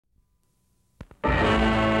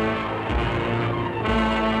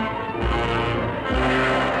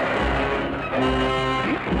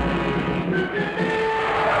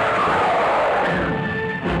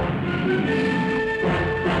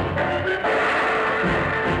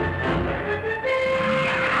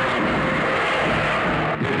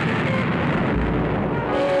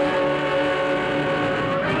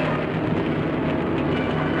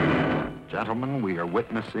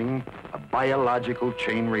witnessing a biological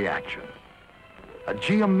chain reaction, a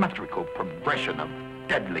geometrical progression of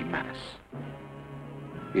deadly menace.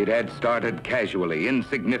 It had started casually,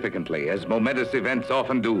 insignificantly, as momentous events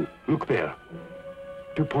often do. Look there.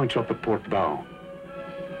 2 points off the port bow.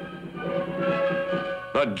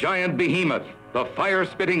 The giant Behemoth, the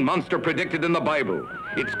fire-spitting monster predicted in the Bible.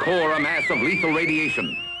 Its core a mass of lethal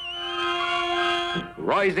radiation.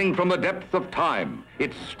 Rising from the depths of time,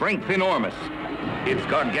 its strength enormous, its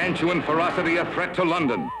gargantuan ferocity a threat to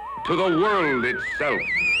London, to the world itself.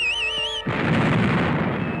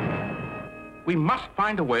 We must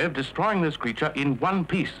find a way of destroying this creature in one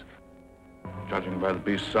piece. Judging by the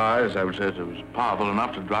beast's size, I would say that it was powerful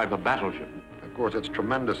enough to drive a battleship. Of course, its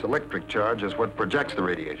tremendous electric charge is what projects the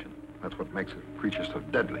radiation. That's what makes the creature so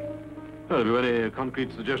deadly. Have you any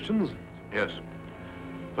concrete suggestions? Yes.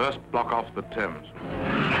 First, block off the Thames.